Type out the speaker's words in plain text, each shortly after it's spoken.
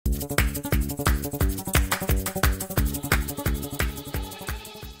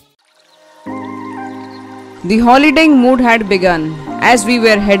The holidaying mood had begun as we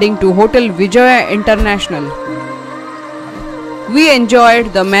were heading to Hotel Vijoya International. We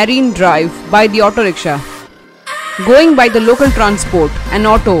enjoyed the marine drive by the auto rickshaw. Going by the local transport, an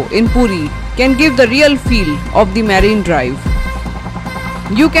auto in Puri can give the real feel of the marine drive.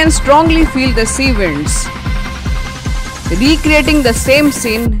 You can strongly feel the sea winds, recreating the same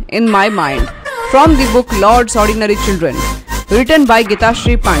scene in my mind from the book Lord's Ordinary Children, written by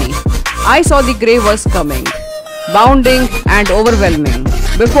Gitashri Pani. I saw the grey was coming, bounding and overwhelming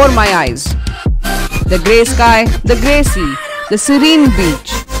before my eyes. The grey sky, the grey sea, the serene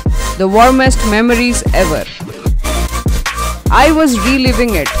beach, the warmest memories ever. I was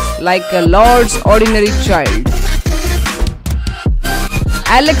reliving it like a Lord's ordinary child.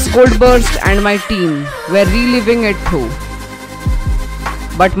 Alex Goldburst and my team were reliving it too.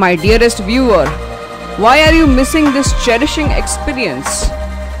 But my dearest viewer, why are you missing this cherishing experience?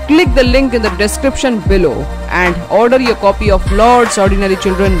 Click the link in the description below and order your copy of Lord's Ordinary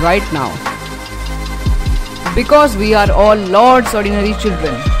Children right now. Because we are all Lord's ordinary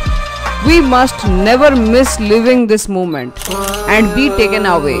children, we must never miss living this moment and be taken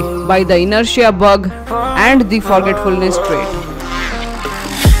away by the inertia bug and the forgetfulness trait.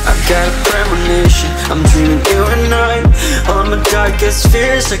 I've got a premonition, I'm dreaming you and I. All my darkest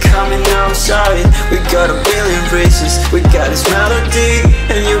fears are coming outside. We got a billion races, we got this melody,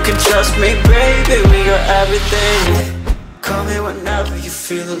 and you can trust me, baby, we got everything. Call me whenever you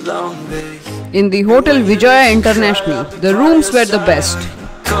feel alone, babe. In the Hotel Vijoya International, the rooms were the best.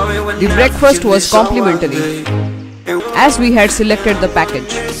 The breakfast was complimentary, as we had selected the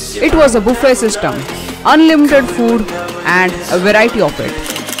package. It was a buffet system, unlimited food and a variety of it.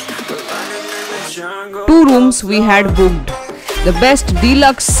 2 rooms we had booked, the best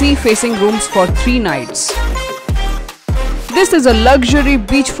deluxe sea-facing rooms for 3 nights. This is a luxury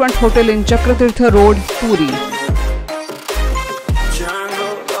beachfront hotel in Chakratirtha Road, Puri.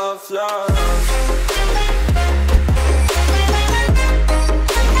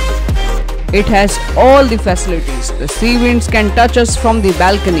 It has all the facilities. The sea winds can touch us from the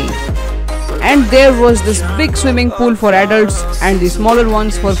balcony. And there was this big swimming pool for adults and the smaller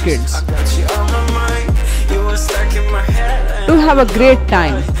ones for kids. To have a great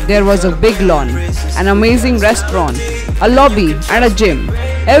time, there was a big lawn, an amazing restaurant, a lobby and a gym.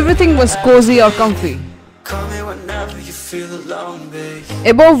 Everything was cozy or comfy.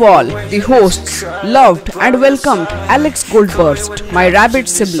 Above all, the hosts loved and welcomed Alex Goldburst, my rabbit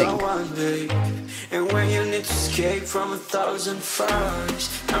sibling. And when you need to escape from 1,000 fires,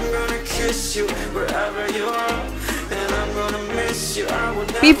 I'm gonna kiss you wherever you are, and I'm gonna miss you.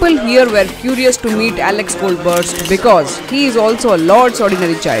 People here were curious to meet Alex Goldburst because he is also a Lord's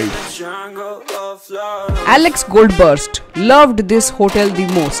ordinary child. Alex Goldburst loved this hotel the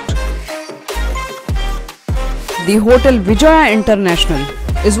most. The Hotel Vijoya International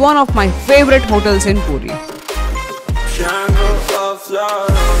is one of my favorite hotels in Puri.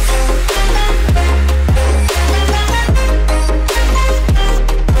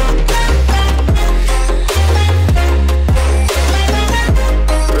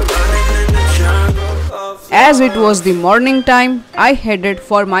 As it was the morning time, I headed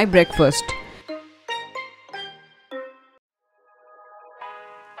for my breakfast.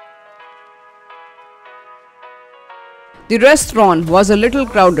 The restaurant was a little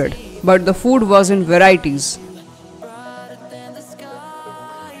crowded, but the food was in varieties.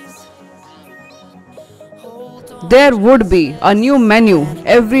 There would be a new menu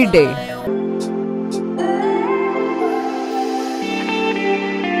every day.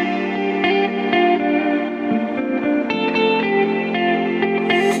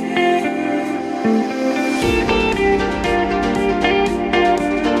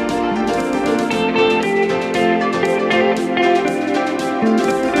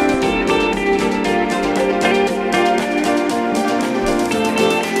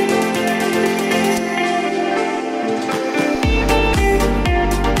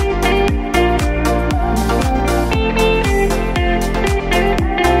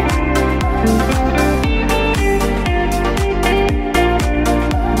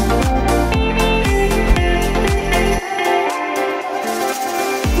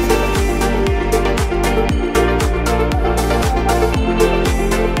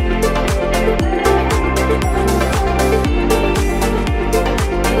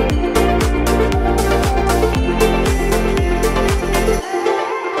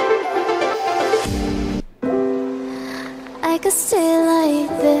 could stay like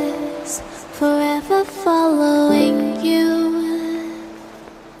this, forever following you.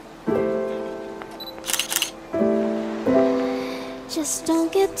 Just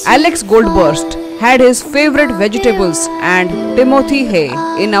don't get too Alex Goldburst had his favorite vegetables and Timothy hay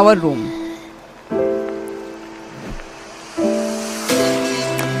in our room.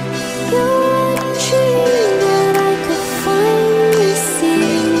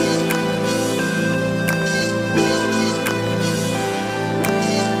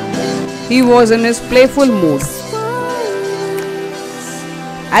 He was in his playful mood.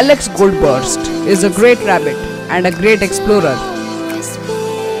 Alex Goldburst is a great rabbit and a great explorer.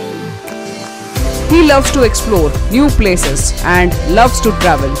 He loves to explore new places and loves to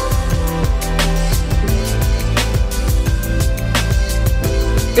travel.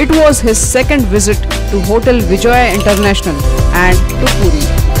 It was his second visit to Hotel Vijoya International and to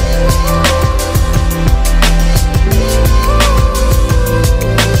Puri.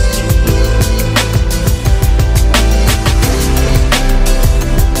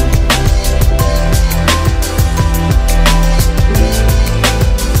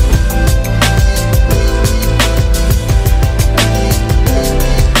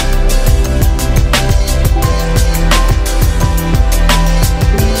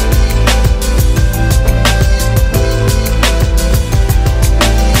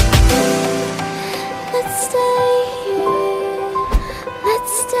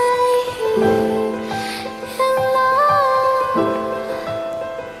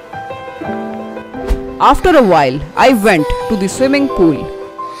 After a while, I went to the swimming pool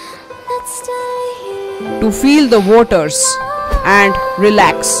to feel the waters and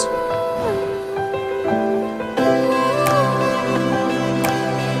relax.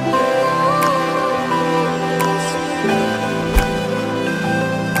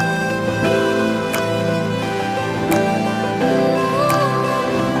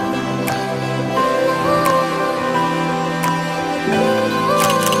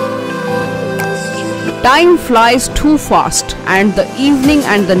 Time flies too fast and the evening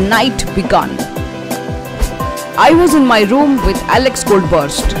and the night began. I was in my room with Alex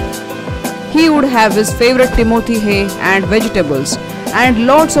Goldburst. He would have his favorite Timothy hay and vegetables and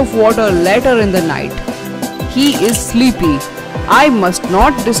lots of water later in the night. He is sleepy. I must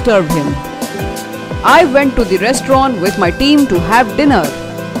not disturb him. I went to the restaurant with my team to have dinner.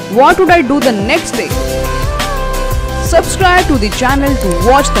 What would I do the next day? Subscribe to the channel to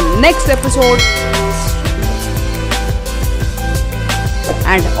watch the next episode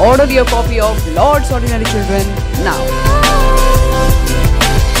and order your copy of Lord's Ordinary Children now.